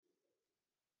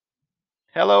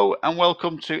Hello and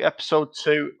welcome to episode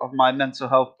 2 of my mental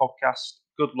health podcast,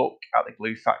 Good Luck at the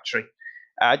Glue Factory.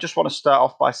 I just want to start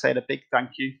off by saying a big thank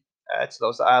you to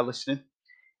those that are listening.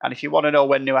 And if you want to know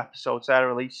when new episodes are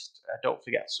released, don't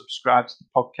forget to subscribe to the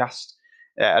podcast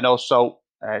and also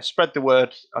spread the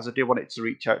word, as I do want it to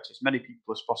reach out to as many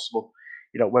people as possible.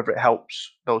 Whether it helps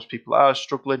those people that are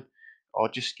struggling or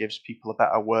just gives people a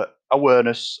better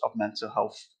awareness of mental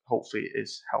health. Hopefully, it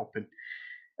is helping.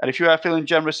 And if you are feeling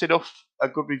generous enough, a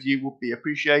good review would be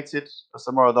appreciated, as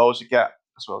the more of those you get,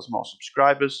 as well as more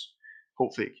subscribers,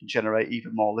 hopefully it can generate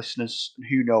even more listeners. And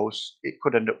who knows, it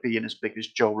could end up being as big as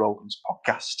Joe Rogan's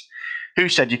podcast. Who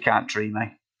said you can't dream,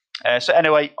 eh? So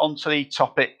anyway, on to the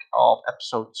topic of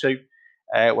episode 2,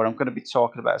 where I'm going to be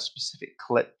talking about a specific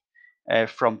clip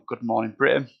from Good Morning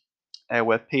Britain,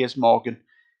 where Piers Morgan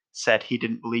said he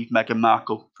didn't believe Meghan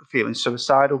Markle for feeling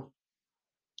suicidal,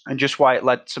 and just why it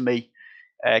led to me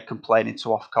complaining to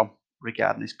Ofcom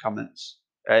regarding his comments.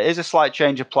 It is a slight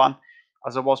change of plan,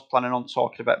 as I was planning on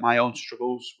talking about my own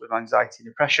struggles with anxiety and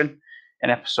depression in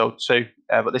episode 2,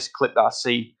 but this clip that I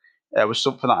see was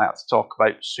something that I had to talk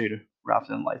about sooner rather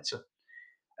than later.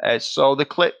 So the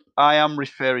clip I am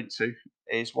referring to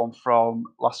is one from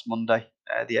last Monday,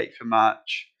 the 8th of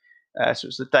March. So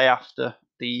it's the day after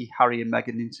the Harry and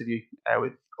Meghan interview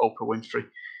with Oprah Winfrey.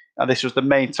 And this was the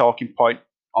main talking point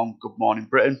on Good Morning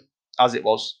Britain, as it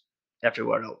was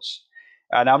everywhere else.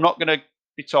 And I'm not going to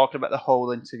be talking about the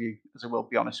whole interview, as I will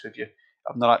be honest with you.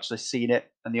 I've not actually seen it,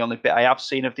 and the only bit I have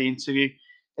seen of the interview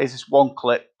is this one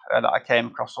clip that I came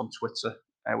across on Twitter,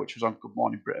 which was on Good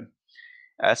Morning Britain.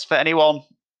 So for anyone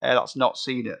that's not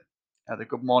seen it, the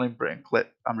Good Morning Britain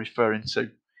clip I'm referring to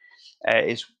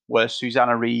is where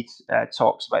Susanna Reid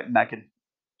talks about Meghan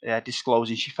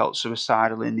disclosing she felt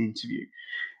suicidal in the interview,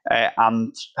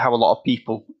 and how a lot of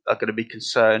people are going to be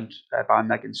concerned by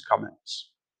Meghan's comments.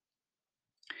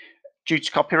 Due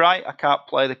to copyright, I can't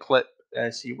play the clip,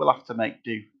 so you will have to make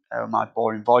do with my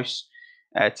boring voice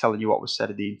telling you what was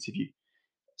said in the interview.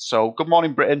 So, Good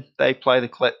Morning Britain, they play the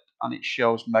clip, and it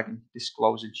shows Meghan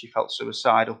disclosing she felt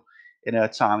suicidal in her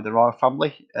time with the royal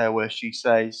family, where she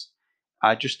says,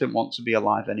 "I just didn't want to be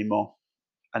alive anymore."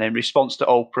 And in response to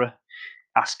Oprah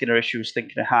asking her if she was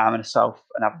thinking of harming herself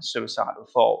and having suicidal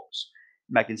thoughts,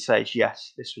 Meghan says,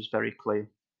 "Yes, this was very clear."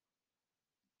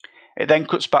 It then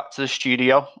cuts back to the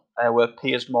studio, where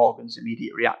Piers Morgan's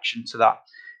immediate reaction to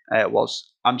that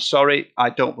was, "I'm sorry, I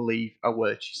don't believe a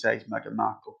word she says, Meghan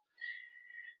Markle."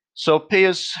 So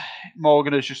Piers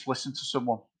Morgan has just listened to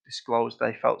someone disclose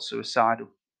they felt suicidal,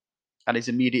 and his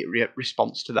immediate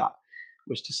response to that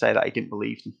was to say that he didn't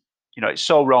believe them. It's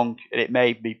so wrong, and it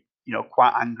made me,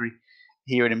 quite angry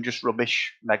hearing him just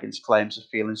rubbish Meghan's claims of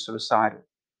feeling suicidal.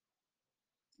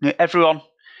 Everyone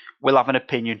will have an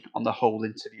opinion on the whole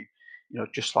interview,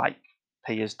 just like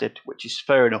Piers did, which is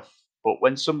fair enough. But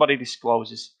when somebody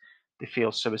discloses they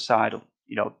feel suicidal,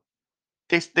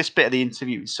 this bit of the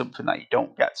interview is something that you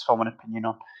don't get to form an opinion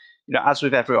on. As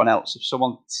with everyone else, if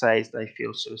someone says they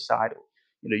feel suicidal,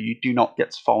 you do not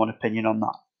get to form an opinion on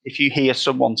that. If you hear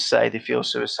someone say they feel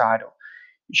suicidal,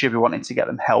 you should be wanting to get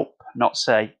them help, not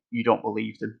say you don't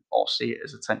believe them or see it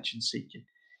as attention seeking.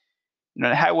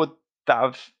 How would that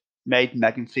have made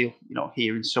Meghan feel?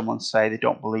 Hearing someone say they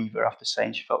don't believe her after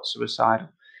saying she felt suicidal.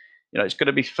 It's going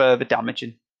to be further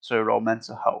damaging to her own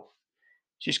mental health.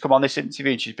 She's come on this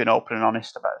interview and she's been open and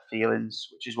honest about her feelings,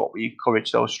 which is what we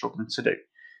encourage those struggling to do.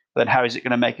 But then how is it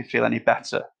going to make her feel any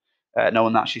better,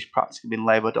 knowing that she's practically been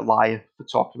labelled a liar for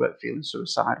talking about feeling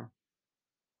suicidal?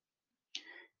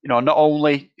 Not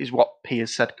only is what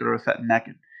Piers said going to affect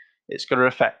Meghan, it's going to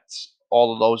affect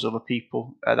all of those other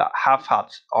people that have had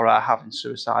or are having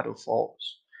suicidal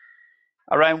thoughts.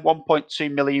 Around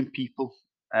 1.2 million people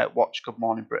watched Good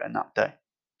Morning Britain that day.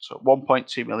 So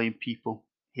 1.2 million people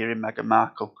hearing Meghan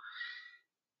Markle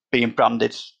being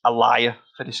branded a liar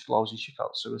for disclosing she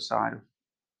felt suicidal.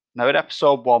 Now, in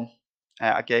episode 1,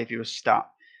 I gave you a stat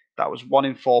that was 1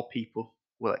 in 4 people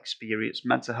will experience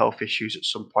mental health issues at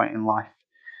some point in life.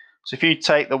 So if you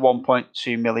take the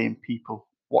 1.2 million people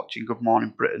watching Good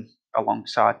Morning Britain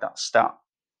alongside that stat,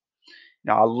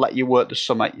 now I'll let you work the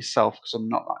sum out yourself because I'm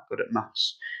not that good at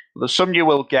maths. But the sum you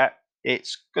will get,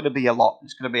 it's going to be a lot.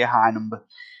 It's going to be a high number.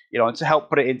 And to help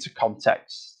put it into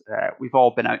context, we've all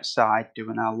been outside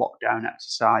doing our lockdown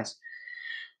exercise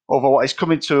over what is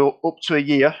coming to up to a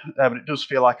year, but it does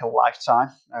feel like a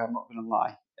lifetime. I'm not going to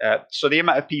lie. So the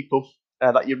amount of people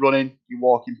that you're running, you're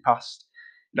walking past,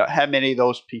 how many of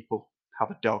those people have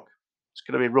a dog? It's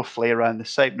going to be roughly around the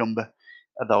same number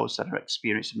of those that are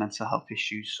experiencing mental health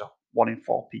issues. So 1 in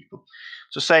 4 people.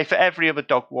 So say for every other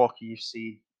dog walker you've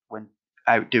seen when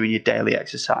out doing your daily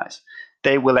exercise,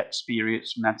 they will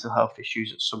experience mental health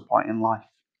issues at some point in life.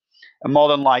 And more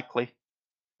than likely,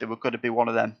 they were going to be one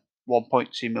of them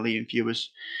 1.2 million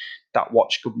viewers that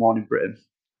watched Good Morning Britain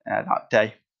that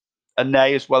day. And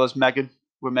they, as well as Meghan,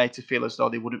 were made to feel as though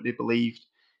they wouldn't be believed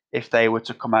if they were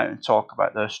to come out and talk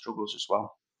about their struggles as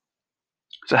well.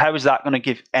 So how is that going to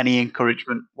give any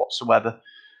encouragement whatsoever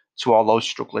to all those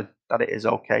struggling that it is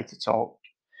okay to talk?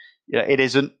 It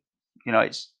isn't.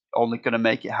 It's only going to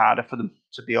make it harder for them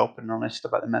to be open and honest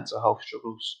about the mental health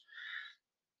struggles.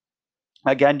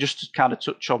 Again, just to kind of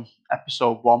touch on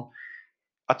episode 1,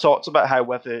 I talked about how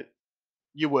whether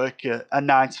you work a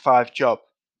 9 to 5 job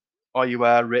or you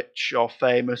are rich or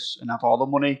famous and have all the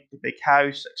money, the big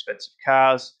house, expensive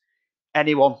cars,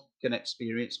 anyone can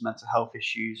experience mental health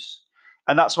issues.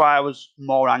 And that's why I was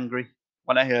more angry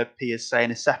when I heard Piers say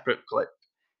in a separate clip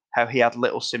how he had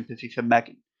little sympathy for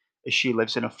Meghan as she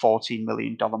lives in a $14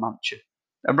 million mansion.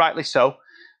 And rightly so.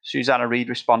 Susanna Reid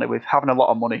responded with, having a lot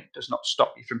of money does not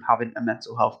stop you from having a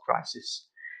mental health crisis.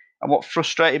 And what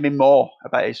frustrated me more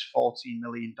about his $14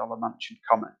 million mansion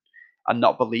comment and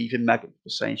not believing Meghan for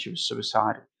saying she was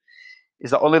suicidal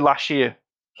is that only last year,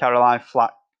 Caroline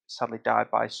Flack sadly died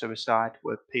by suicide,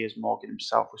 where Piers Morgan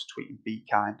himself was tweeting, "Be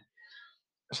kind."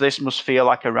 So this must feel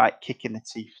like a right kick in the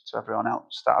teeth to everyone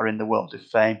else that are in the world of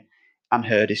fame and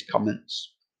heard his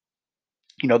comments.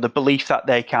 The belief that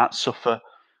they can't suffer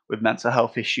with mental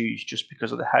health issues just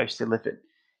because of the house they live in,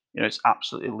 it's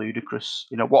absolutely ludicrous.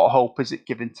 What hope is it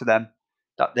given to them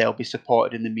that they'll be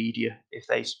supported in the media if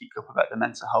they speak up about the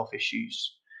mental health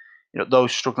issues?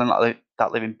 Those struggling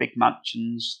that live in big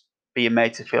mansions being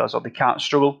made to feel as though they can't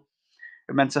struggle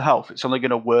with mental health. It's only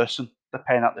going to worsen the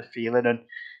pain that they're feeling, and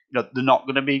they're not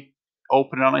going to be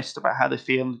open and honest about how they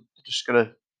feel.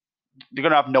 They're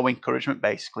going to have no encouragement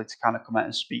basically to kind of come out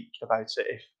and speak about it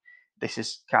if this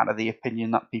is kind of the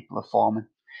opinion that people are forming.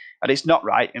 And it's not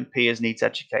right, and Piers needs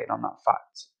educating on that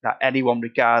fact that anyone,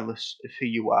 regardless of who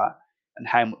you are and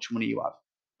how much money you have,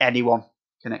 anyone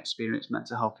can experience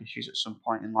mental health issues at some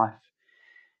point in life.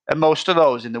 And most of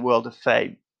those in the world of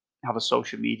fame have a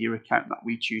social media account that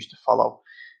we choose to follow,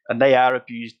 and they are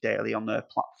abused daily on their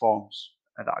platforms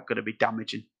that are going to be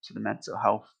damaging to the mental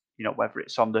health. Whether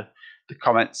it's on the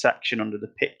comment section under the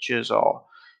pictures or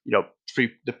through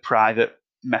the private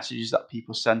messages that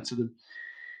people send to them.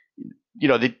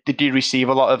 They do receive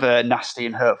a lot of nasty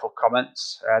and hurtful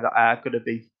comments that are going to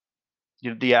be,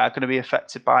 they are going to be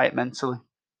affected by it mentally.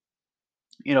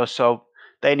 So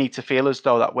they need to feel as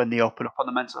though that when they open up on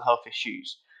the mental health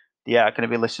issues, they are going to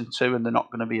be listened to and they're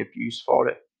not going to be abused for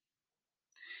it.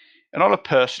 And on a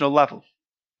personal level,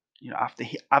 after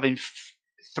having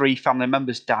 3 family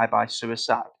members die by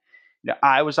suicide,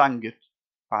 I was angered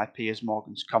by Piers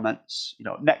Morgan's comments.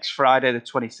 Next Friday, the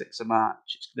 26th of March,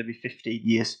 it's going to be 15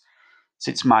 years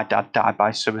since my dad died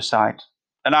by suicide.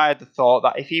 And I had the thought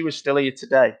that if he was still here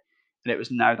today, and it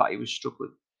was now that he was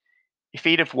struggling, if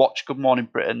he'd have watched Good Morning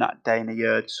Britain that day and he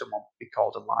heard someone be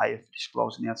called a liar for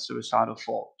disclosing he had suicidal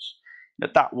thoughts,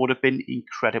 that would have been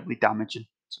incredibly damaging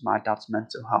to my dad's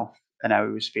mental health and how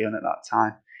he was feeling at that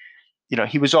time.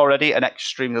 He was already at an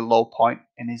extremely low point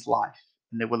in his life,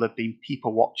 and there will have been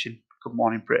people watching Good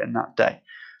Morning Britain that day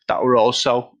that were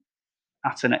also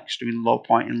at an extremely low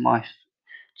point in life.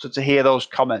 So to hear those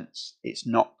comments, it's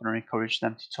not going to encourage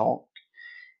them to talk.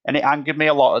 And it angered me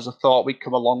a lot as I thought we'd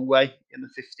come a long way in the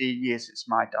 15 years since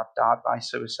my dad died by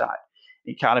suicide.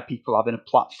 In kind of people having a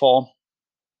platform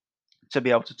to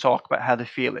be able to talk about how they're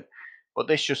feeling. But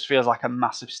this just feels like a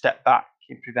massive step back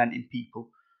in preventing people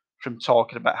from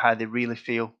talking about how they really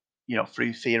feel,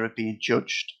 through fear of being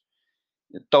judged.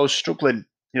 Those struggling,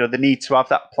 they need to have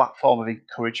that platform of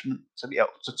encouragement to be able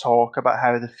to talk about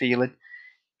how they're feeling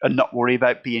and not worry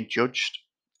about being judged.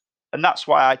 And that's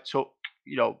why I took,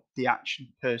 the action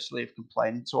personally of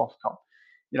complaining to Ofcom,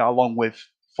 along with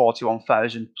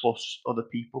 41,000 plus other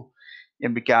people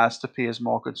in regards to Piers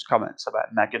Morgan's comments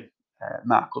about Meghan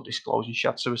Markle disclosing she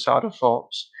had suicidal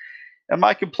thoughts. And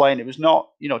my complaint, it was not,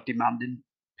 demanding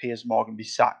Piers Morgan be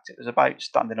sacked. It was about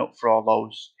standing up for all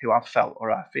those who have felt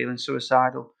or are feeling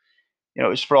suicidal. It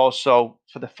was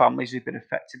for the families who've been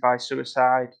affected by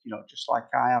suicide, just like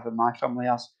I have and my family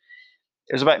has.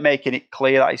 It was about making it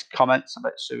clear that his comments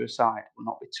about suicide will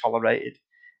not be tolerated,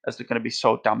 as they're going to be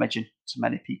so damaging to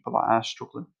many people that are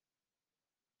struggling.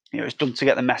 It's done to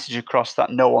get the message across that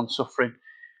no one suffering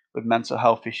with mental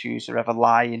health issues are ever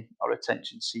lying or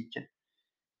attention seeking.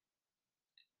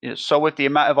 So with the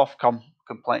amount of Ofcom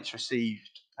complaints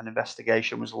received, an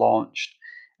investigation was launched,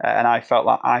 and I felt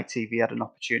like ITV had an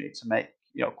opportunity to make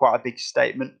quite a big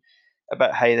statement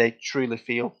about how they truly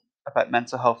feel about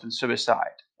mental health and suicide,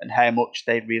 and how much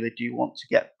they really do want to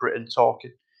get Britain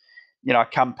talking. A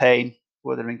campaign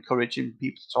where they're encouraging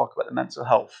people to talk about their mental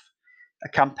health. A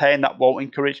campaign that won't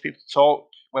encourage people to talk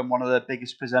when one of the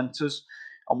biggest presenters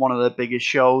on one of the biggest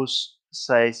shows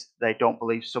says they don't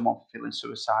believe someone feeling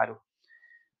suicidal.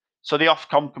 So the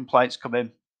Ofcom complaints come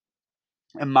in,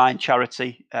 and Mind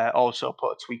Charity also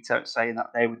put a tweet out saying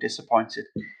that they were disappointed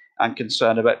and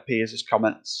concerned about Piers'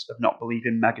 comments of not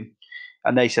believing Meghan.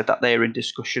 And they said that they are in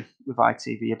discussion with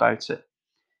ITV about it.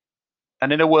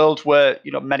 And in a world where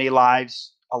many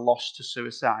lives are lost to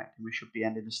suicide and we should be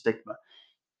ending the stigma,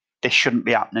 this shouldn't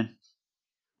be happening.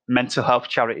 Mental health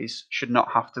charities should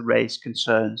not have to raise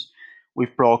concerns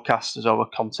with broadcasters over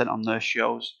content on their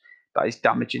shows that is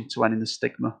damaging to ending the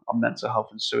stigma on mental health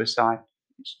and suicide.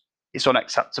 It's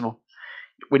unacceptable.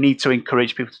 We need to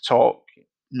encourage people to talk,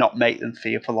 not make them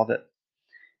fearful of it.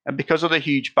 And because of the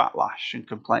huge backlash and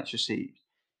complaints received,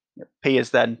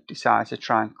 Piers then decides to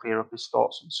try and clear up his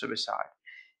thoughts on suicide.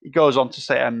 He goes on to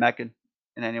say how Meghan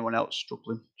and anyone else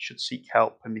struggling should seek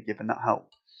help and be given that help.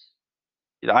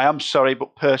 I am sorry,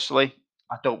 but personally,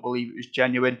 I don't believe it was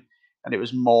genuine, and it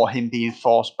was more him being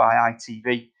forced by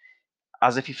ITV,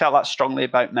 as if he felt that strongly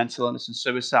about mental illness and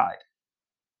suicide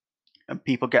and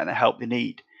people getting the help they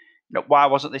need. Why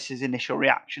wasn't this his initial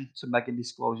reaction to Meghan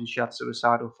disclosing she had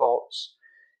suicidal thoughts?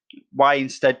 Why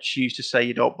instead choose to say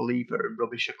you don't believe her and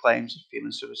rubbish her claims of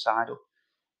feeling suicidal?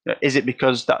 Is it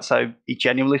because that's how he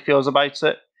genuinely feels about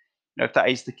it? If that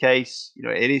is the case,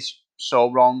 it is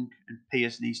so wrong, and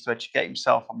Piers needs to educate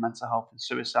himself on mental health and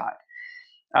suicide.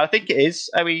 And I think it is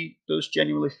how he does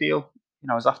genuinely feel.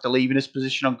 As after leaving his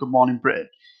position on Good Morning Britain,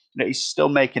 he's still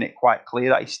making it quite clear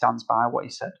that he stands by what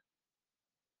he said.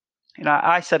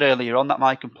 I said earlier on that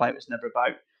my complaint was never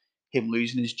about him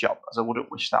losing his job, as I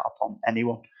wouldn't wish that upon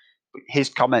anyone. But his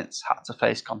comments had to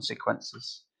face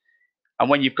consequences. And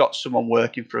when you've got someone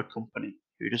working for a company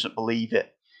who doesn't believe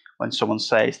it when someone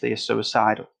says they are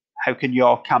suicidal, how can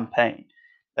your campaign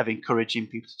of encouraging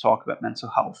people to talk about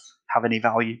mental health have any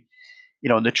value?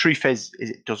 And the truth is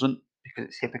it doesn't, because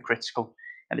it's hypocritical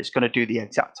and it's going to do the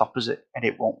exact opposite, and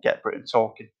it won't get Britain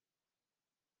talking.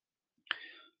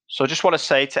 So I just want to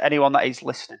say to anyone that is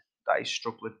listening, that is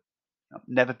struggling,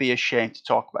 never be ashamed to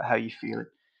talk about how you're feeling.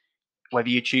 Whether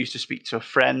you choose to speak to a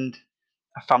friend,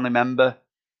 a family member,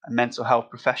 a mental health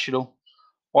professional,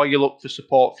 or you look for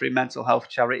support through mental health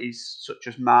charities such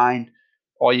as Mind,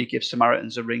 or you give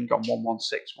Samaritans a ring on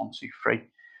 116 123.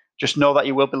 Just know that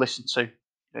you will be listened to.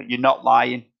 You're not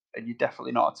lying, and you're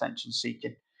definitely not attention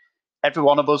seeking. Every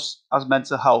one of us has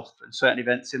mental health, and certain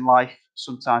events in life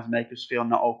sometimes make us feel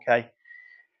not okay.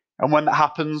 And when that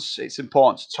happens, it's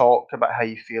important to talk about how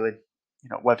you're feeling.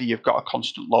 Whether you've got a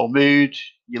constant low mood,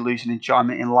 you're losing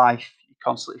enjoyment in life, you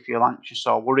constantly feel anxious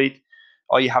or worried,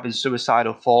 or you're having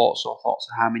suicidal thoughts or thoughts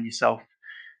of harming yourself,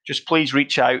 just please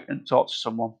reach out and talk to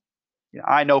someone.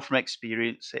 I know from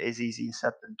experience it is easier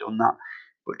said than done that,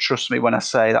 but trust me when I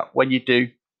say that when you do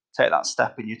take that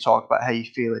step and you talk about how you're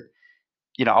feeling,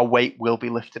 a weight will be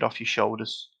lifted off your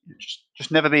shoulders.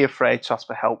 Just never be afraid to ask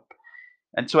for help.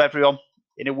 And to everyone,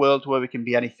 in a world where we can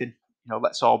be anything,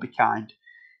 let's all be kind.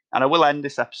 And I will end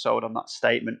this episode on that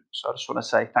statement. So I just want to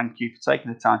say thank you for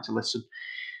taking the time to listen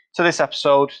to this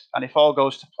episode. And if all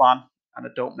goes to plan and I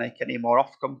don't make any more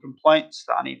Ofcom complaints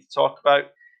that I need to talk about,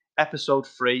 episode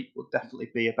 3 will definitely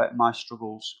be about my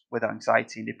struggles with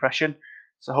anxiety and depression.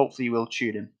 So hopefully you will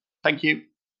tune in. Thank you.